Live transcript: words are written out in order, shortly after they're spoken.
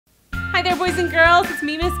Hi there, boys and girls. It's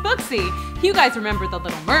me, Miss Booksy. You guys remember the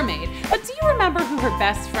Little Mermaid, but do you remember who her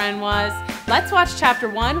best friend was? Let's watch chapter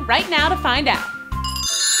 1 right now to find out.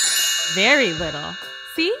 Very little.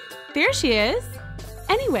 See? There she is.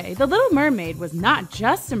 Anyway, the Little Mermaid was not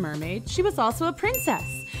just a mermaid, she was also a princess,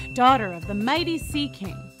 daughter of the mighty Sea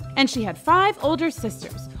King. And she had 5 older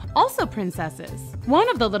sisters, also princesses. One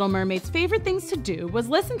of the Little Mermaid's favorite things to do was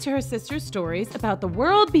listen to her sister's stories about the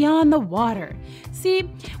world beyond the water. See,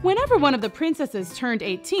 whenever one of the princesses turned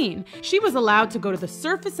 18, she was allowed to go to the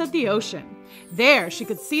surface of the ocean. There, she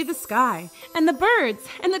could see the sky, and the birds,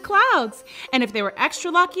 and the clouds. And if they were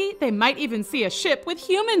extra lucky, they might even see a ship with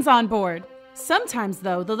humans on board. Sometimes,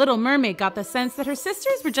 though, the Little Mermaid got the sense that her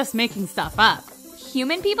sisters were just making stuff up.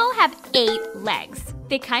 Human people have 8 legs.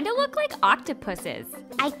 They kind of look like octopuses.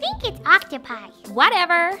 I think it's octopi.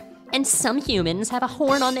 Whatever. And some humans have a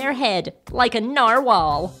horn on their head, like a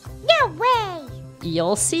narwhal. No way!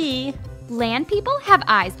 You'll see. Land people have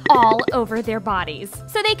eyes all over their bodies,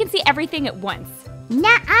 so they can see everything at once.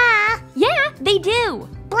 Nuh-uh. Yeah, they do.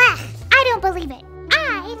 Blah, I don't believe it.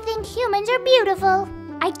 I think humans are beautiful.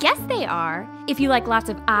 I guess they are, if you like lots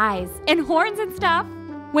of eyes and horns and stuff.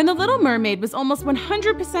 When the Little Mermaid was almost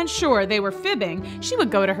 100% sure they were fibbing, she would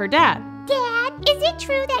go to her dad. Dad, is it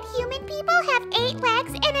true that human people have 8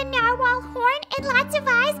 legs and a narwhal horn and lots of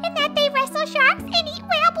eyes and that they wrestle sharks and eat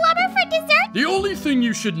whale blubber for dessert? The only thing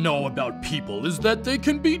you should know about people is that they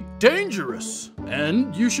can be dangerous,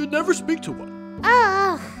 and you should never speak to one.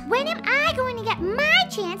 Oh, when am I going to get my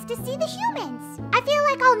chance to see the humans? I feel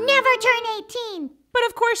like I'll never turn 18. But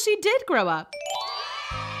of course she did grow up.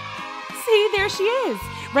 See, there she is,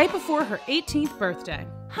 right before her 18th birthday.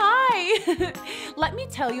 Hi! Let me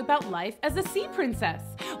tell you about life as a sea princess.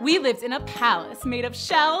 We lived in a palace made of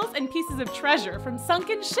shells and pieces of treasure from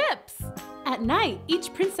sunken ships. At night,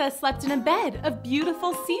 each princess slept in a bed of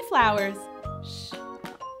beautiful sea flowers. Shh.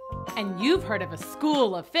 And you've heard of a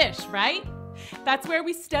school of fish, right? That's where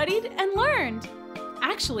we studied and learned.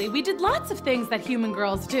 Actually, we did lots of things that human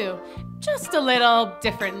girls do, just a little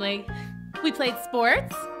differently. We played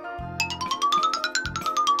sports.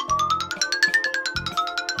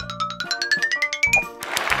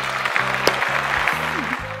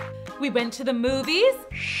 We went to the movies.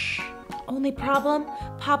 Shh. Only problem,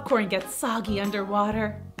 popcorn gets soggy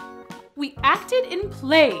underwater. We acted in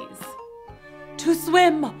plays. To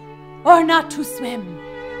swim or not to swim?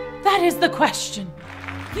 That is the question.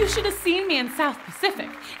 You should have seen me in South Pacific.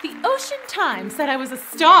 The Ocean Times said I was a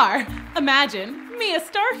star. Imagine, me a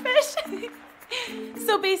starfish.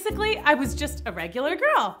 So basically, I was just a regular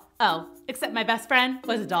girl. Oh, except my best friend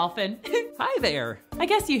was a dolphin. Hi there. I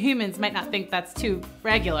guess you humans might not think that's too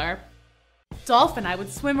regular. Dolph and I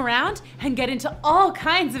would swim around and get into all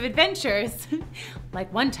kinds of adventures.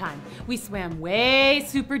 Like one time, we swam way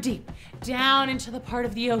super deep, down into the part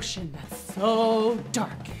of the ocean that's so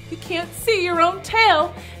dark you can't see your own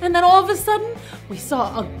tail. And then all of a sudden, we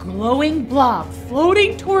saw a glowing blob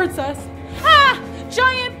floating towards us. Ah!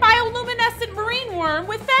 Giant bioluminescent marine worm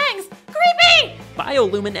with fangs! Creepy!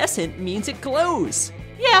 Bioluminescent means it glows.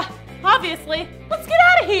 Yeah, obviously. Let's get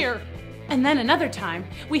out of here! And then another time,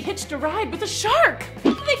 we hitched a ride with a shark.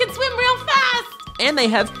 They can swim real fast. And they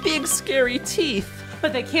have big, scary teeth.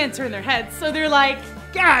 But they can't turn their heads, so they're like,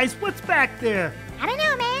 Guys, what's back there? I don't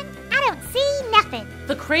know, man. I don't see nothing.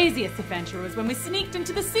 The craziest adventure was when we sneaked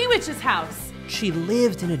into the sea witch's house. She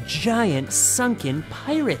lived in a giant, sunken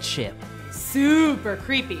pirate ship. Super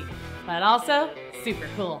creepy, but also super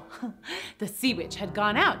cool. The sea witch had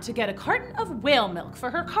gone out to get a carton of whale milk for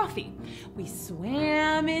her coffee. We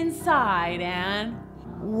swam inside and...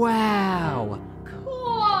 Wow.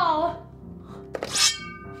 Cool!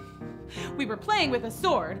 We were playing with a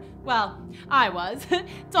sword. Well, I was.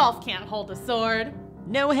 Dolph can't hold a sword.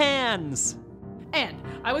 No hands. And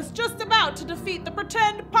I was just about to defeat the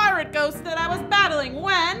pretend pirate ghost that I was battling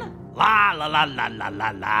when... La la la la la la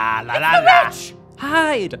la la It's la the la. witch!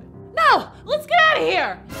 Hide. No! Let's get out of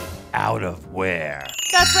here! Out of where?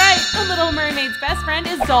 That's right, the Little Mermaid's best friend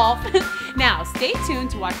is Dolph. Now, stay tuned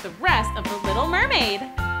to watch the rest of The Little Mermaid.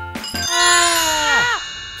 Ah!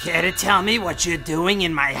 Care to tell me what you're doing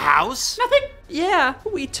in my house? Nothing? Yeah,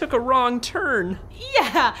 we took a wrong turn.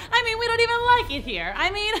 Yeah, I mean, we don't even like it here. I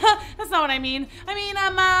mean, that's not what I mean. I mean,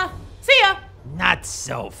 see ya. Not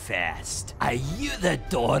so fast. Are you the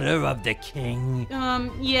daughter of the king?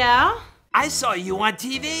 Yeah? I saw you on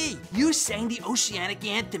TV. You sang the Oceanic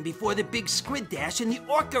Anthem before the big squid dash in the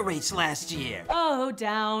orca race last year. Oh,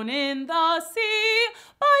 down in the sea,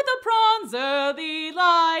 by the prawns early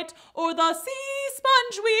light, or the sea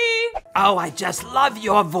sponge we... Oh, I just love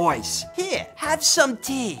your voice. Here, have some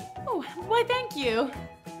tea. Oh, why thank you.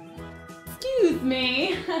 Excuse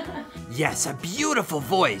me. Yes, a beautiful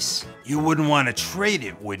voice. You wouldn't want to trade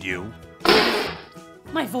it, would you?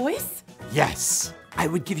 My voice? Yes. I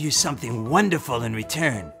would give you something wonderful in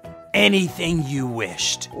return. Anything you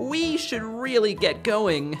wished. We should really get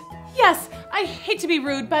going. Yes, I hate to be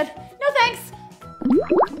rude, but no thanks.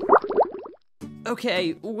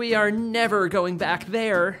 Okay, we are never going back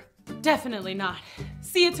there. Definitely not.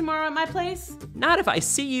 See you tomorrow at my place? Not if I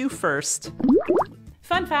see you first.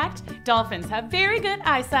 Fun fact, dolphins have very good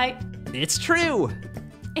eyesight. It's true.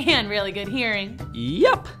 And really good hearing.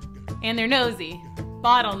 Yep. And they're nosy.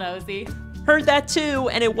 Bottle nosy. Heard that too,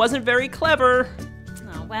 and it wasn't very clever.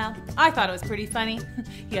 Oh, well, I thought it was pretty funny.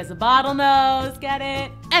 He has a bottle nose, get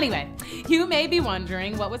it? Anyway, you may be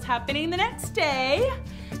wondering what was happening the next day.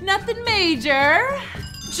 Nothing major.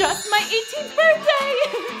 Just my 18th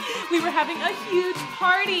birthday! We were having a huge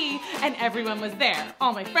party, and everyone was there.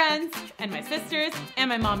 All my friends, and my sisters, and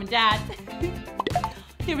my mom and dad.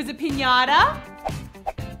 There was a piñata,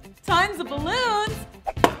 tons of balloons,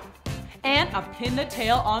 and a pin the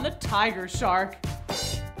tail on the tiger shark.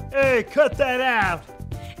 Hey, cut that out!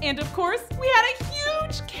 And of course, we had a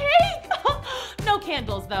huge cake! No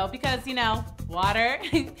candles though, because, you know, water.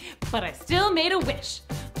 But I still made a wish.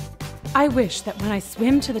 I wish that when I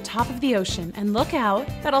swim to the top of the ocean and look out,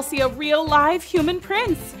 that I'll see a real live human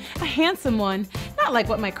prince. A handsome one. Not like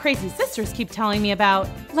what my crazy sisters keep telling me about.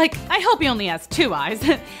 Like, I hope he only has 2 eyes.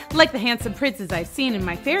 Like the handsome princes I've seen in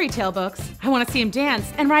my fairy tale books. I want to see him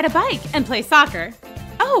dance and ride a bike and play soccer.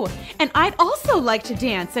 Oh, and I'd also like to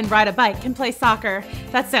dance and ride a bike and play soccer.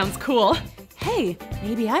 That sounds cool. Hey,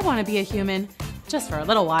 maybe I want to be a human. Just for a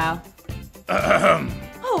little while.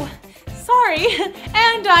 Oh, sorry.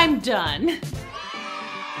 And I'm done.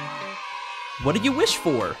 What did you wish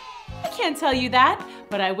for? I can't tell you that,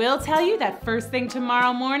 but I will tell you that first thing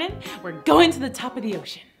tomorrow morning, we're going to the top of the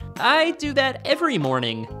ocean. I do that every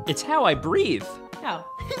morning. It's how I breathe. Oh,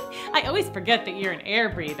 I always forget that you're an air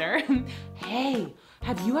breather. Hey,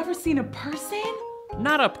 have you ever seen a person?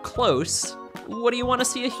 Not up close. What do you want to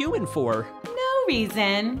see a human for? No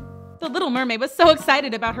reason. The Little Mermaid was so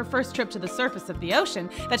excited about her first trip to the surface of the ocean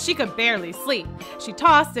that she could barely sleep. She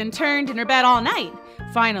tossed and turned in her bed all night.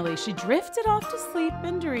 Finally, she drifted off to sleep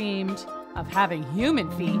and dreamed of having human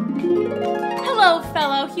feet. Hello,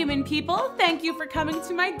 fellow human people. Thank you for coming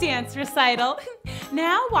to my dance recital.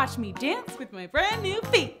 Now watch me dance with my brand new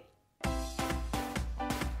feet.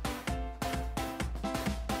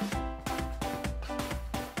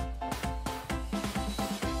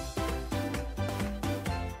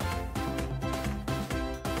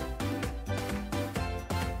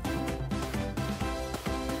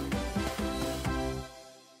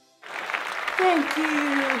 Thank you.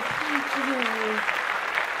 Thank you.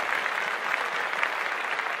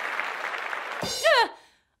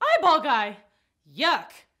 Eyeball guy.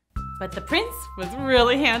 Yuck. But the prince was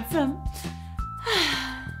really handsome.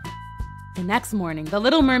 The next morning, the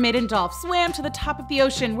Little Mermaid and Dolph swam to the top of the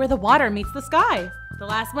ocean where the water meets the sky. The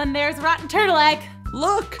last one there is a rotten turtle egg.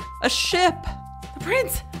 Look, a ship. The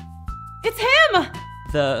prince. It's him.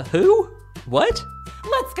 The who? What?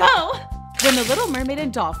 Let's go. When the Little Mermaid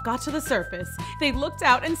and Dolph got to the surface, they looked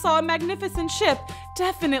out and saw a magnificent ship,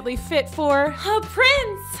 definitely fit for a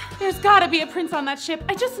prince. There's gotta be a prince on that ship.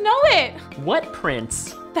 I just know it. What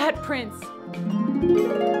prince? That prince.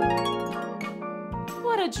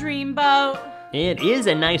 What a dreamboat. It is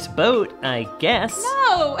a nice boat, I guess.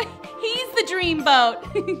 No, he's the dreamboat.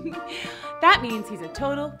 That means he's a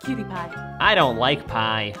total cutie pie. I don't like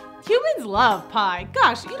pie. Humans love pie.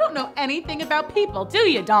 Gosh, you don't know anything about people, do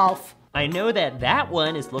you, Dolph? I know that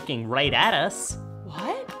one is looking right at us.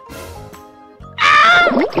 What? Ah!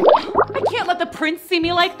 I can't let the prince see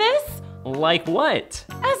me like this. Like what?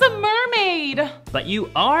 As a mermaid. But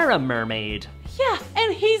you are a mermaid. Yeah,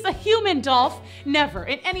 and he's a human, Dolph. Never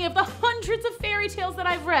in any of the hundreds of fairy tales that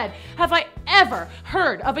I've read have I ever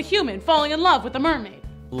heard of a human falling in love with a mermaid.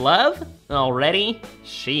 Love? Already?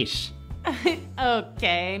 Sheesh.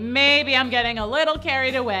 Okay, maybe I'm getting a little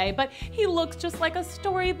carried away, but he looks just like a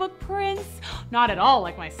storybook prince. Not at all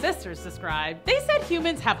like my sisters described. They said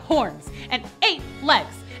humans have horns and 8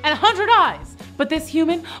 legs and 100 eyes, but this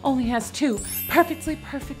human only has 2 perfectly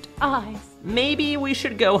perfect eyes. Maybe we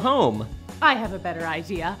should go home. I have a better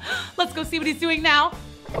idea. Let's go see what he's doing now.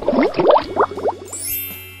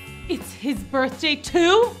 It's his birthday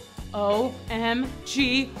too?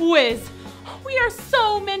 OMG whiz. We are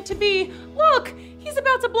so meant to be. Look, he's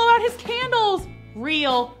about to blow out his candles.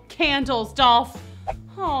 Real candles, Dolph.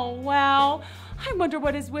 Oh, wow. I wonder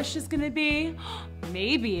what his wish is gonna be.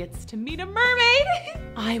 Maybe it's to meet a mermaid.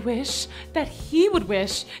 I wish that he would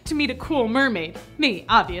wish to meet a cool mermaid. Me,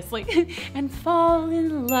 obviously. And fall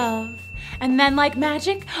in love. And then, like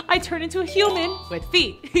magic, I turn into a human with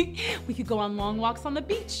feet. We could go on long walks on the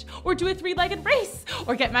beach, or do a 3-legged race,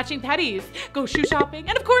 or get matching patties, go shoe shopping,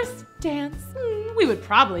 and of course, dance. We would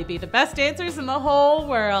probably be the best dancers in the whole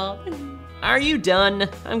world. Are you done?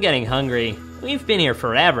 I'm getting hungry. We've been here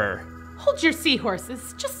forever. Hold your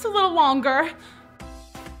seahorses just a little longer.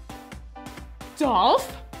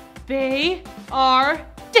 Dolph, they are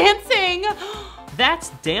dancing. That's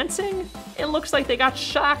dancing? It looks like they got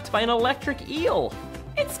shocked by an electric eel.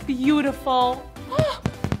 It's beautiful.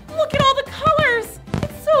 Look at all the colors.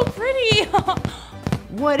 It's so pretty.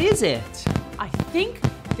 What is it? I think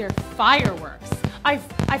they're fireworks. I've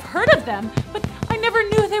heard of them, but I never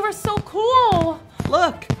knew they were so cool.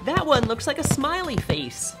 Look, that one looks like a smiley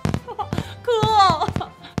face. Cool.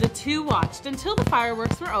 The two watched until the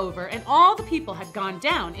fireworks were over and all the people had gone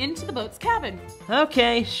down into the boat's cabin.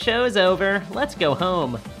 Okay, show's over. Let's go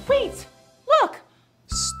home. Wait, look.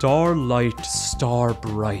 Starlight, star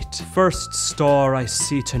bright, first star I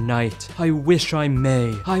see tonight. I wish I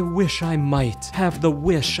may, I wish I might, have the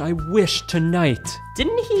wish I wish tonight.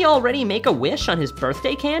 Didn't he already make a wish on his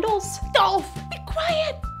birthday candles? Dolph, be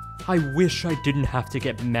quiet. I wish I didn't have to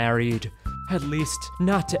get married. At least,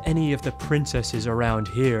 not to any of the princesses around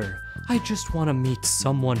here. I just want to meet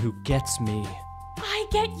someone who gets me. I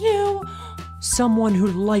get you. Someone who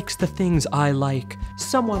likes the things I like.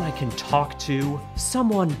 Someone I can talk to.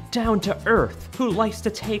 Someone down to earth who likes to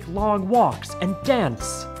take long walks and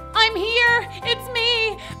dance. I'm here. It's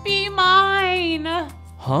me. Be mine.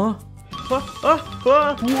 Huh?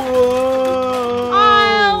 Whoa!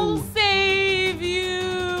 I'll save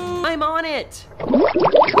you. I'm on it.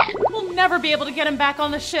 We'll never be able to get him back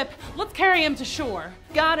on the ship. Let's carry him to shore.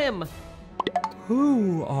 Got him.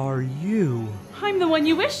 Who are you? I'm the one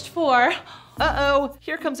you wished for. Uh-oh,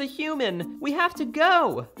 here comes a human. We have to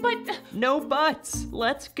go. But No buts.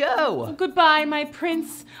 Let's go. goodbye, my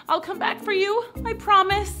prince. I'll come back for you. I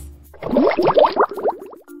promise.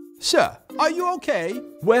 Sir, are you okay?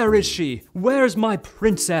 Where is she? Where's my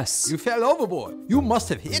princess? You fell overboard. You must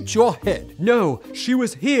have hit your head. No, she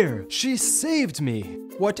was here. She saved me.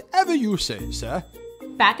 Whatever you say, sir.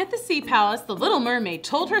 Back at the sea palace, the little mermaid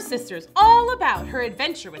told her sisters all about her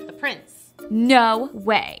adventure with the prince. No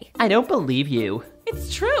way. I don't believe you.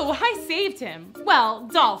 It's true, I saved him. Well,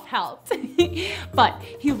 Dolph helped. But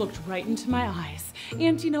he looked right into my eyes.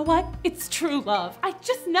 And you know what? It's true love. I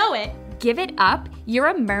just know it. Give it up. You're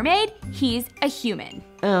a mermaid. He's a human.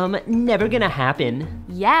 Never gonna happen.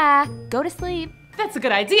 Yeah, go to sleep. That's a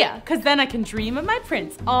good idea, because then I can dream of my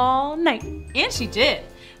prince all night. And she did.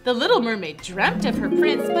 The little mermaid dreamt of her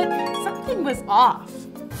prince, but something was off.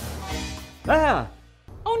 Ah!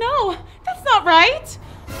 Oh no, that's not right.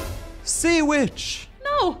 Sea witch!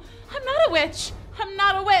 No, I'm not a witch. I'm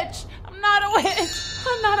not a witch. I'm not a witch.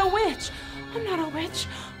 I'm not a witch. I'm not a witch.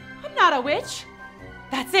 I'm not a witch.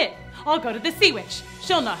 That's it. I'll go to the sea witch.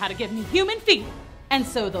 She'll know how to give me human feet. And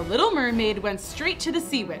so the little mermaid went straight to the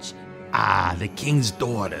sea witch. Ah, the king's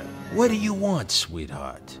daughter. What do you want,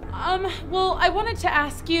 sweetheart? Well, I wanted to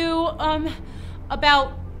ask you,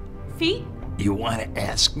 about feet? You want to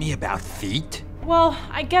ask me about feet? Well,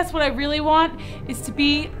 I guess what I really want is to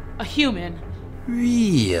be a human.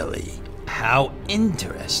 Really? How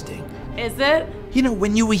interesting. Is it? You know,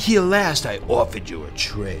 when you were here last, I offered you a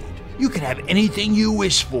trade. You can have anything you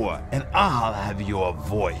wish for, and I'll have your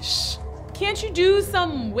voice. Can't you do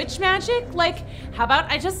some witch magic? Like, how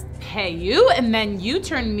about I just pay you, and then you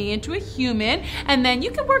turn me into a human, and then you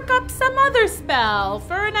can work up some other spell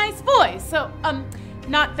for a nice voice. So,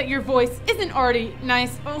 not that your voice isn't already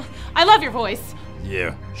nice. Oh, I love your voice.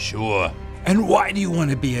 Yeah, sure. And why do you want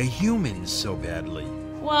to be a human so badly?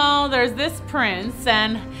 Well, there's this prince,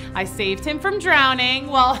 and I saved him from drowning.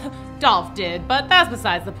 Well, Dolph did, but that's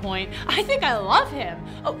besides the point. I think I love him.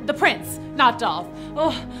 Oh, the prince, not Dolph.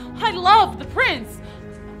 Oh, I love the prince.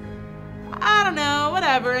 I don't know,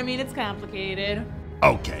 whatever. I mean, it's complicated.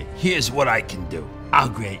 Okay, here's what I can do. I'll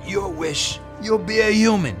grant your wish. You'll be a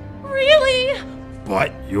human. Really?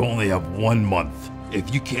 But you only have 1 month.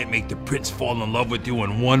 If you can't make the prince fall in love with you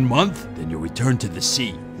in 1 month, then you'll return to the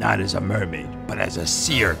sea, not as a mermaid, but as a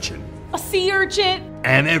sea urchin. A sea urchin?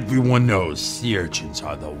 And everyone knows sea urchins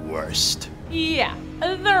are the worst. Yeah,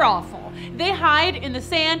 they're awful. They hide in the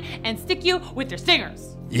sand and stick you with their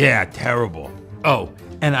stingers. Yeah, terrible. Oh,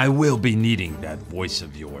 and I will be needing that voice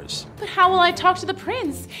of yours. But how will I talk to the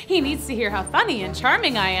prince? He needs to hear how funny and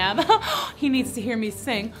charming I am. He needs to hear me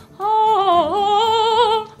sing,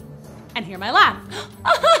 oh, and hear my laugh.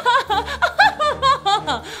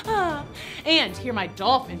 And hear my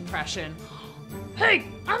dolphin impression. Hey,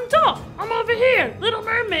 I'm Dolph. I'm over here. Little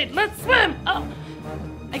Mermaid, let's swim. Oh.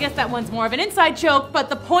 I guess that one's more of an inside joke, but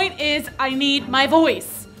the point is I need my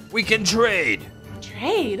voice. We can trade.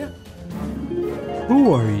 Trade?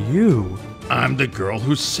 Who are you? I'm the girl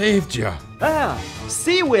who saved you. Ah,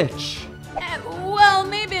 Sea Witch. Well,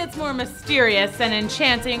 maybe it's more mysterious and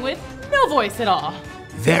enchanting with no voice at all.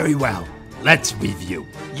 Very well. Let's review.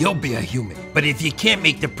 You'll be a human, but if you can't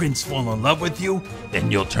make the prince fall in love with you, then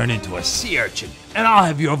you'll turn into a sea urchin, and I'll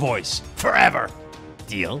have your voice forever.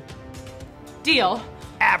 Deal? Deal.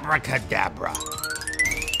 Abracadabra.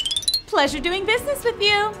 Pleasure doing business with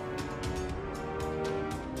you.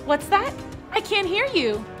 What's that? I can't hear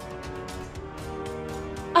you.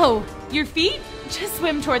 Oh, your feet? Just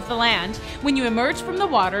swim towards the land. When you emerge from the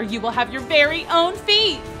water, you will have your very own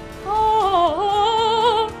feet.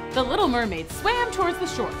 Oh! The Little Mermaid swam towards the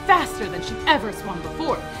shore faster than she'd ever swum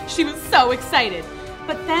before. She was so excited.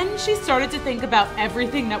 But then she started to think about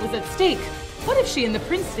everything that was at stake. What if she and the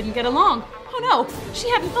prince didn't get along? Oh no, she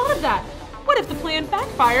hadn't thought of that. What if the plan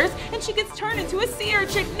backfires and she gets turned into a sea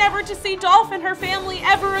urchin, never to see Dolph and her family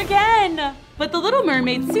ever again? But the Little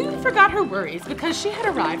Mermaid soon forgot her worries because she had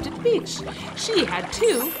arrived at the beach. She had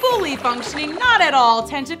 2 fully functioning, not at all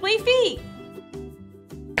tentacly feet.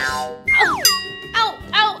 Ow, ow,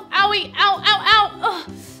 ow, owie, ow, ow,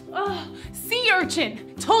 ow. Sea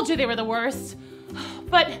urchin. Told you they were the worst.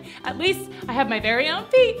 But at least I have my very own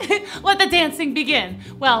feet. Let the dancing begin.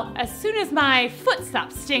 Well, as soon as my foot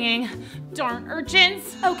stops stinging. Darn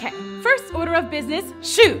urchins. Okay, first order of business,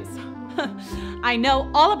 shoes. I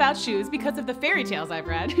know all about shoes because of the fairy tales I've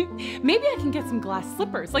read. Maybe I can get some glass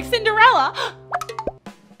slippers like Cinderella.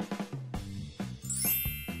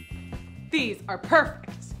 These are perfect.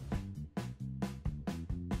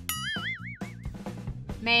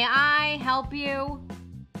 May I help you?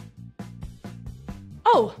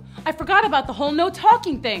 Oh, I forgot about the whole no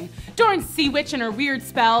talking thing. Darn Sea Witch and her weird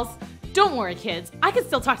spells. Don't worry, kids. I can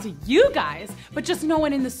still talk to you guys, but just no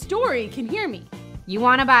one in the story can hear me. You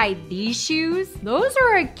want to buy these shoes? Those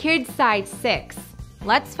are a kid size 6.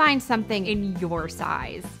 Let's find something in your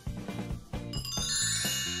size.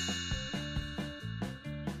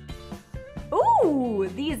 Ooh,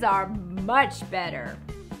 these are much better.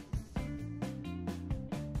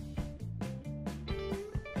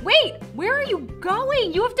 Wait, where are you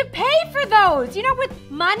going? You have to pay for those. You're not with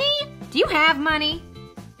money? Do you have money?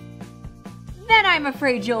 Then I'm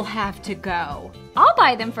afraid you'll have to go. I'll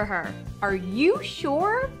buy them for her. Are you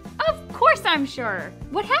sure? Of course I'm sure.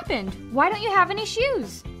 What happened? Why don't you have any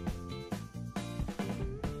shoes?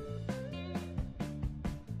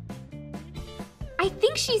 I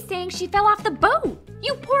think she's saying she fell off the boat.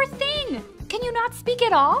 You poor thing. Can you not speak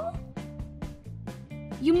at all?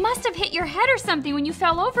 You must have hit your head or something when you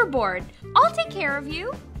fell overboard. I'll take care of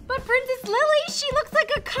you. But Princess Lily, she looks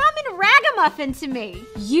like a common ragamuffin to me.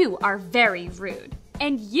 You are very rude.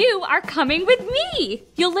 And you are coming with me.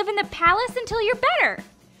 You'll live in the palace until you're better.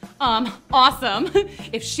 Awesome.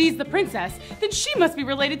 If she's the princess, then she must be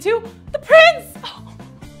related to the prince. Oh.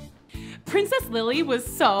 Princess Lily was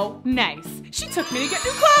so nice. She took me to get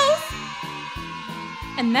new clothes.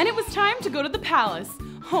 And then it was time to go to the palace.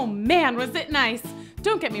 Oh man, was it nice.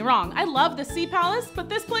 Don't get me wrong, I love the Sea Palace, but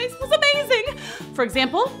this place was amazing. For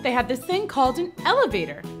example, they had this thing called an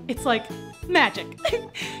elevator. It's like magic.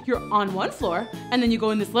 You're on one floor, and then you go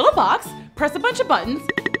in this little box, press a bunch of buttons,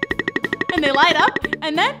 and they light up,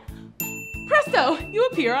 and then, presto, you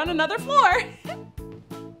appear on another floor.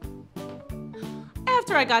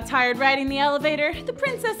 After I got tired riding the elevator, the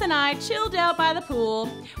princess and I chilled out by the pool,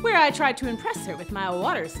 where I tried to impress her with my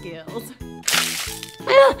water skills.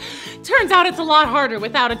 Turns out it's a lot harder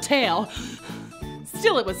without a tail.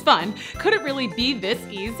 Still, it was fun. Could it really be this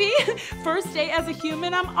easy? First day as a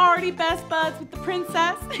human, I'm already best buds with the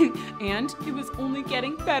princess. And it was only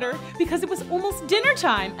getting better because it was almost dinner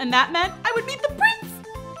time, and that meant I would meet the prince.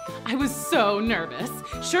 I was so nervous.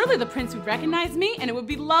 Surely the prince would recognize me and it would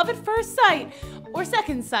be love at first sight. Or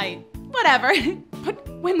second sight. Whatever. But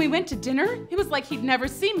when we went to dinner, it was like he'd never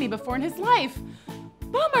seen me before in his life.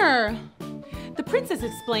 Bummer. The princess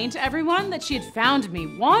explained to everyone that she had found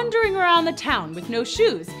me wandering around the town with no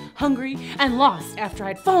shoes, hungry and lost after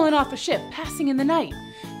I'd fallen off a ship passing in the night.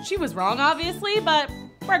 She was wrong, obviously, but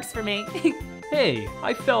works for me. Hey,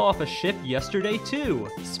 I fell off a ship yesterday too.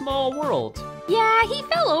 Small world. Yeah, he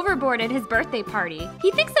fell overboard at his birthday party.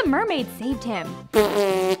 He thinks a mermaid saved him.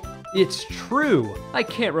 It's true. I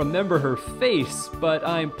can't remember her face, but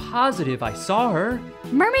I'm positive I saw her.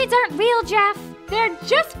 Mermaids aren't real, Jeff. They're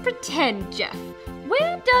just pretend, Jeff.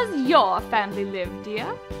 Where does your family live,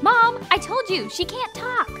 dear? Mom, I told you, she can't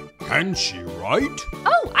talk. Can she write?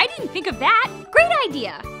 Oh, I didn't think of that. Great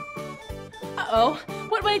idea. Uh-oh,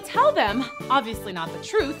 what would I tell them? Obviously not the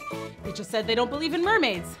truth. They just said they don't believe in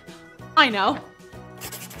mermaids. I know.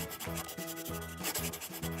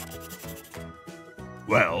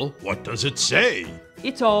 Well, what does it say?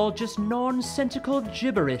 It's all just nonsensical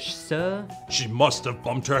gibberish, sir. She must have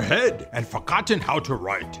bumped her head and forgotten how to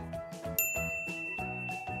write.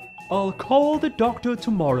 I'll call the doctor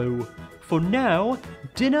tomorrow. For now,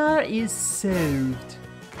 dinner is served.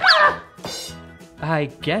 I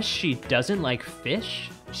guess she doesn't like fish?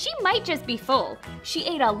 She might just be full. She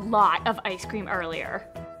ate a lot of ice cream earlier.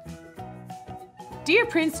 Dear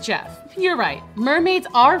Prince Jeff, you're right. Mermaids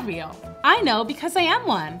are real. I know because I am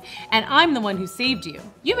one, and I'm the one who saved you.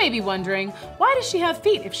 You may be wondering, why does she have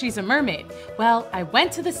feet if she's a mermaid? Well, I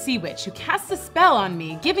went to the sea witch who cast a spell on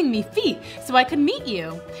me, giving me feet so I could meet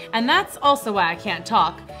you. And that's also why I can't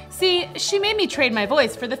talk. See, she made me trade my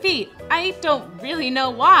voice for the feet. I don't really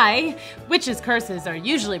know why. Witches' curses are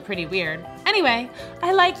usually pretty weird. Anyway,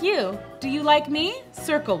 I like you. Do you like me?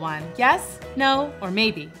 Circle one. Yes, no, or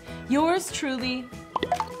maybe. Yours truly.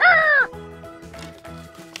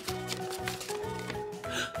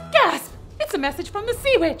 Gasp! It's a message from the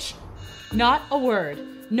sea witch. Not a word.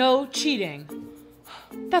 No cheating.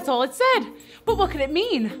 That's all it said. But what could it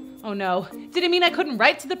mean? Oh no. Did it mean I couldn't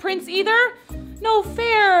write to the prince either? No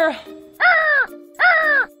fair.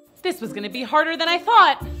 This was gonna be harder than I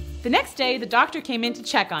thought. The next day, the doctor came in to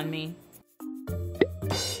check on me.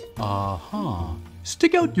 Uh-huh.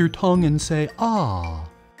 Stick out your tongue and say, ah.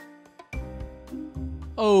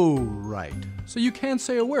 Oh, right. So you can't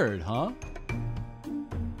say a word, huh?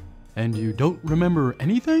 And you don't remember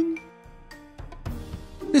anything?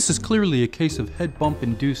 This is clearly a case of head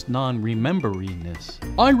bump-induced non-rememberiness.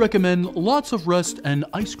 I recommend lots of rest and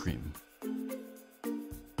ice cream.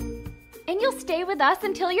 And you'll stay with us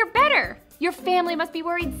until you're better. Your family must be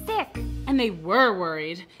worried sick. And they were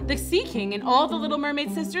worried. The Sea King and all the Little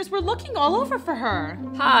Mermaid sisters were looking all over for her.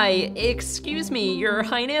 Hi, excuse me, Your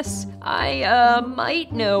Highness. I,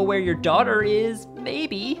 might know where your daughter is,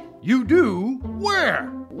 maybe. You do? Where?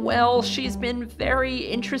 Well, she's been very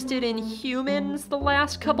interested in humans the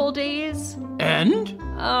last couple days. And?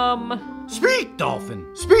 Speak, Dolphin,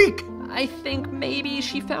 speak! I think maybe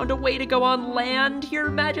she found a way to go on land, Your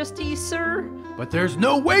Majesty, sir. But there's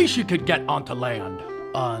no way she could get onto land.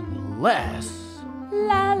 Unless...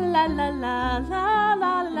 La la la la la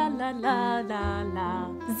la la la la la la.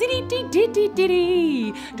 Zitty dee dee dee dee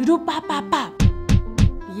dee. Doo doo bop bop bop.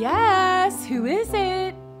 Yes, who is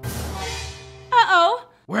it? Uh-oh.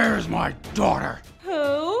 Where's my daughter?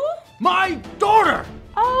 Who? My daughter!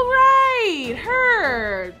 Oh, right,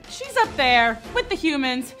 her. She's up there with the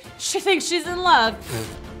humans. She thinks she's in love.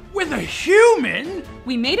 With a human?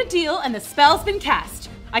 We made a deal and the spell's been cast.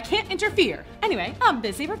 I can't interfere. Anyway, I'm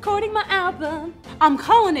busy recording my album. I'm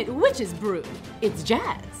calling it Witch's Brew. It's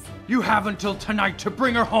jazz. You have until tonight to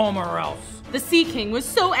bring her home or else. The Sea King was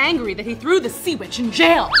so angry that he threw the Sea Witch in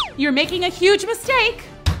jail. You're making a huge mistake.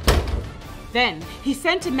 Then he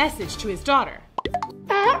sent a message to his daughter.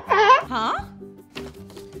 Huh?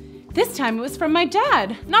 This time it was from my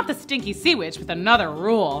dad, not the stinky Sea Witch with another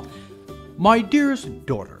rule. My dearest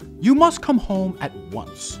daughter, you must come home at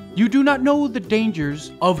once. You do not know the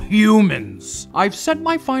dangers of humans. I've sent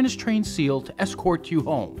my finest trained seal to escort you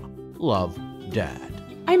home. Love, Dad.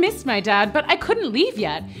 I missed my dad, but I couldn't leave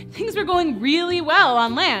yet. Things were going really well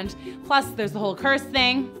on land. Plus, there's the whole curse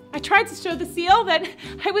thing. I tried to show the seal that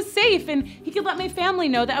I was safe and he could let my family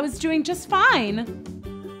know that I was doing just fine.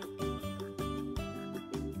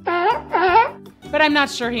 But I'm not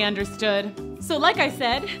sure he understood. So like I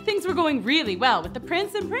said, things were going really well with the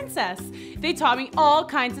prince and princess. They taught me all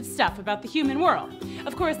kinds of stuff about the human world.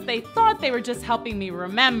 Of course, they thought they were just helping me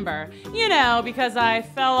remember, you know, because I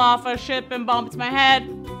fell off a ship and bumped my head.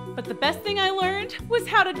 But the best thing I learned was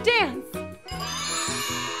how to dance.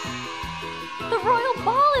 The royal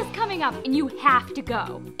ball is coming up and you have to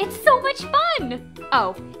go. It's so much fun.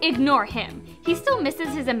 Oh, ignore him. He still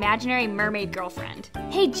misses his imaginary mermaid girlfriend.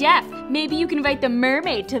 Hey Jeff, maybe you can invite the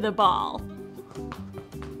mermaid to the ball.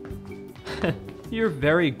 You're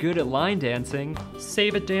very good at line dancing.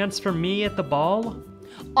 Save a dance for me at the ball?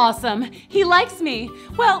 Awesome. He likes me.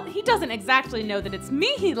 Well, he doesn't exactly know that it's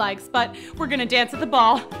me he likes, but we're gonna dance at the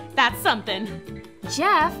ball. That's something.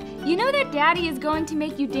 Jeff, you know that Daddy is going to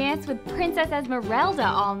make you dance with Princess Esmeralda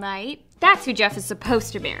all night? That's who Jeff is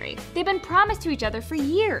supposed to marry. They've been promised to each other for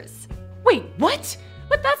years. Wait, what?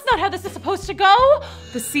 But that's not how this is supposed to go.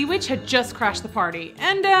 The Sea Witch had just crashed the party,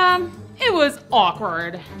 and It was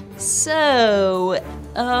awkward. So,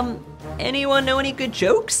 anyone know any good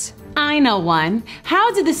jokes? I know one.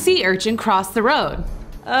 How did the sea urchin cross the road?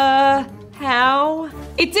 How?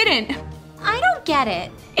 It didn't. I don't get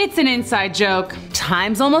it. It's an inside joke.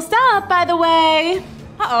 Time's almost up, by the way.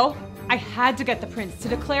 Uh-oh. I had to get the prince to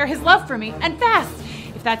declare his love for me, and fast.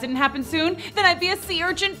 If that didn't happen soon, then I'd be a sea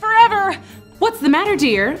urchin forever. What's the matter,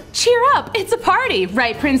 dear? Cheer up. It's a party,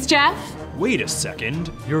 right, Prince Jeff? Wait a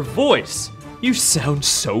second. Your voice. You sound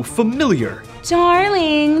so familiar.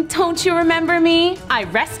 Darling, don't you remember me? I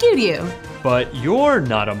rescued you. But you're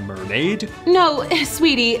not a mermaid. No,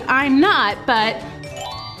 sweetie, I'm not, but...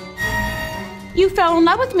 You fell in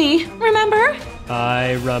love with me, remember?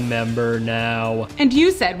 I remember now. And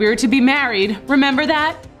you said we were to be married, remember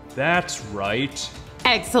that? That's right.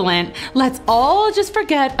 Excellent. Let's all just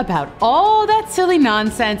forget about all that silly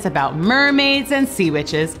nonsense about mermaids and sea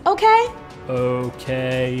witches, okay?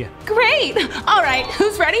 Okay. Great! All right,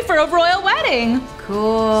 who's ready for a royal wedding?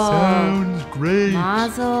 Cool. Sounds great.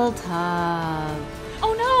 Mazel tov.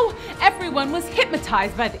 Oh no! Everyone was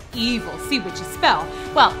hypnotized by the evil sea witch's spell.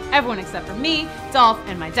 Well, everyone except for me, Dolph,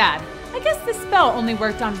 and my dad. I guess this spell only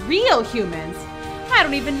worked on real humans. I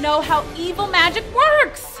don't even know how evil magic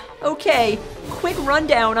works. Okay, quick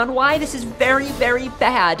rundown on why this is very, very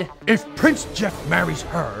bad. If Prince Jeff marries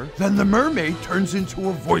her, then the mermaid turns into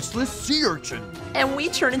a voiceless sea urchin. And we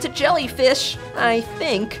turn into jellyfish, I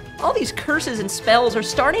think. All these curses and spells are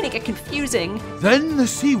starting to get confusing. Then the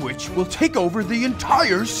sea witch will take over the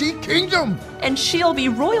entire sea kingdom. And she'll be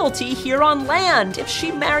royalty here on land if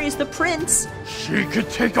she marries the prince. She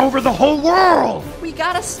could take over the whole world. We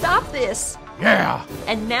gotta stop this. Yeah.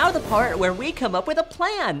 And now the part where we come up with a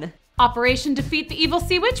plan. Operation Defeat the Evil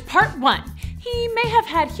Sea Witch, Part 1. He may have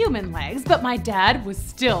had human legs, but my dad was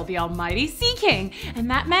still the almighty Sea King, and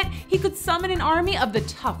that meant he could summon an army of the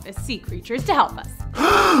toughest sea creatures to help us.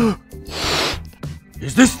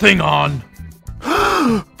 Is this thing on?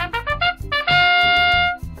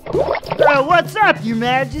 What's up, Your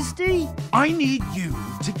Majesty? I need you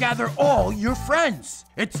to gather all your friends.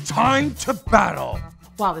 It's time to battle.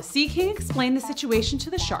 While the Sea King explained the situation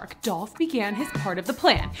to the shark, Dolph began his part of the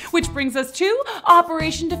plan, which brings us to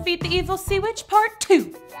Operation Defeat the Evil Sea Witch Part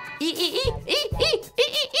 2.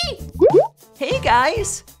 Hey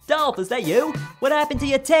guys! Dolph, is that you? What happened to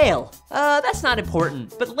your tail? That's not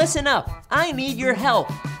important, but listen up. I need your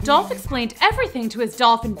help. Dolph explained everything to his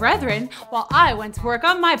dolphin brethren while I went to work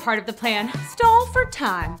on my part of the plan, stall for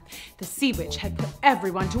time. The Sea Witch had put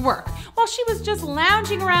everyone to work while she was just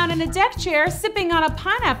lounging around in a deck chair, sipping on a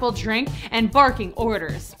pineapple drink and barking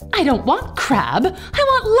orders. I don't want crab, I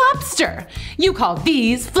want lobster. You call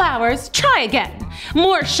these flowers, try again.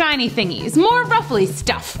 More shiny thingies, more ruffly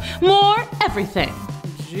stuff, more everything.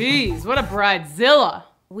 Jeez, what a bridezilla.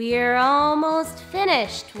 We're almost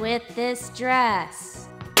finished with this dress.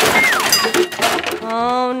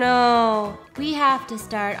 Oh no, we have to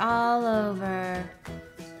start all over.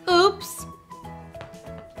 Oops.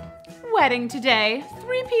 Wedding today,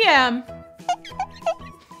 3 p.m.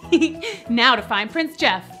 Now to find Prince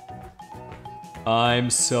Jeff. I'm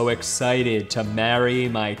so excited to marry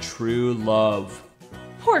my true love.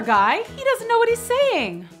 Poor guy, he doesn't know what he's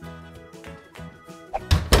saying.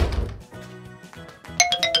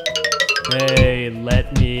 Hey,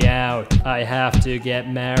 let me out. I have to get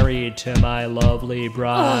married to my lovely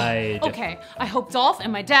bride. Okay, I hope Dolph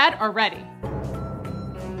and my dad are ready.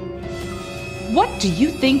 What do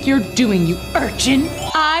you think you're doing, you urchin?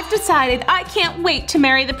 I've decided I can't wait to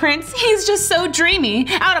marry the prince. He's just so dreamy.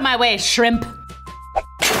 Out of my way, shrimp.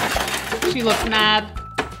 She looks mad.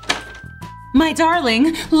 My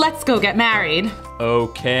darling, let's go get married.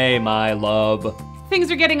 Okay, my love. Things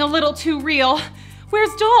are getting a little too real.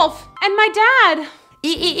 Where's Dolph? And my dad?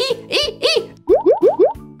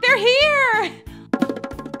 They're here!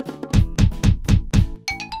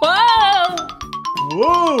 Whoa!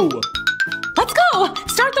 Whoa! Let's go!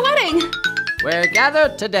 Start the wedding! We're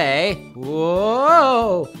gathered today,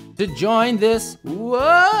 whoa, to join this,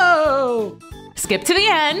 whoa. Skip to the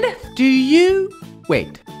end. Do you,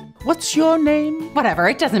 wait, what's your name? Whatever,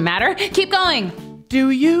 it doesn't matter. Keep going.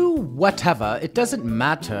 Do you, whatever, it doesn't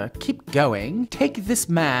matter, keep going, take this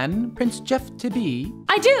man, Prince Jeff to be?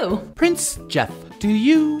 I do. Prince Jeff, do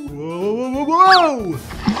you? Whoa, whoa,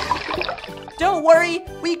 whoa! Don't worry,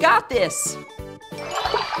 we got this.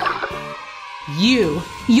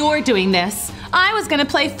 You're doing this. I was gonna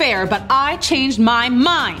play fair, but I changed my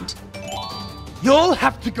mind. You'll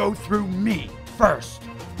have to go through me first.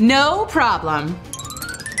 No problem.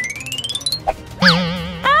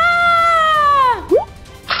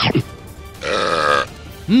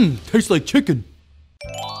 Tastes like chicken.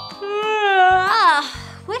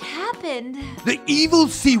 happened? The evil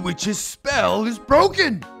sea witch's spell is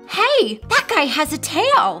broken. Hey, that guy has a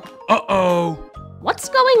tail. Uh-oh. What's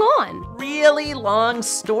going on? Really long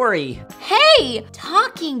story. Hey,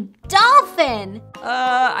 talking dolphin.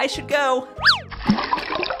 I should go.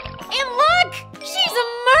 And look, she's a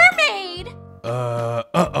mermaid.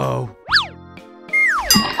 Uh-oh.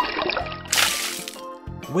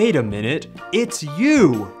 Wait a minute, it's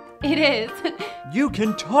you! It is. You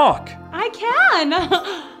can talk, I can.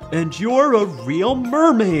 and you're a real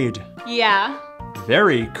mermaid. Yeah.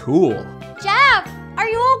 Very cool. Jeff, are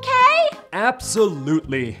you okay?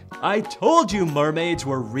 Absolutely. I told you mermaids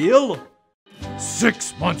were real.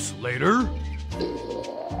 6 months later.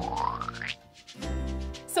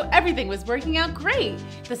 So everything was working out great.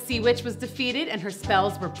 The sea witch was defeated and her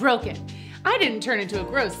spells were broken. I didn't turn into a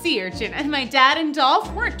gross sea urchin, and my dad and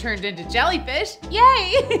Dolph weren't turned into jellyfish.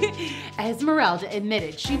 Yay! Esmeralda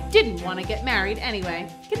admitted she didn't want to get married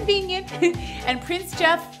anyway. Convenient. And Prince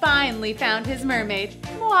Jeff finally found his mermaid.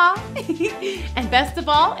 Mwah. And best of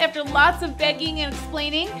all, after lots of begging and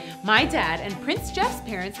explaining, my dad and Prince Jeff's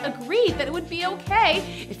parents agreed that it would be okay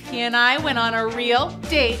if he and I went on a real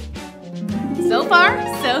date. So far,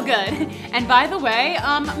 so good. And by the way,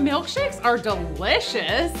 milkshakes are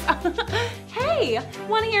delicious. Hey,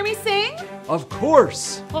 want to hear me sing? Of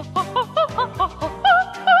course. What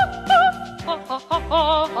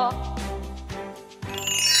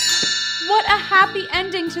a happy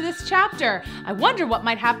ending to this chapter. I wonder what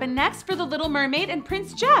might happen next for the Little Mermaid and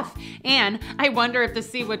Prince Jeff. And I wonder if the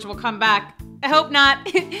sea witch will come back. I hope not.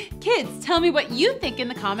 Kids, tell me what you think in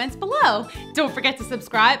the comments below. Don't forget to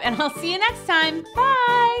subscribe, and I'll see you next time.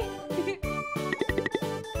 Bye.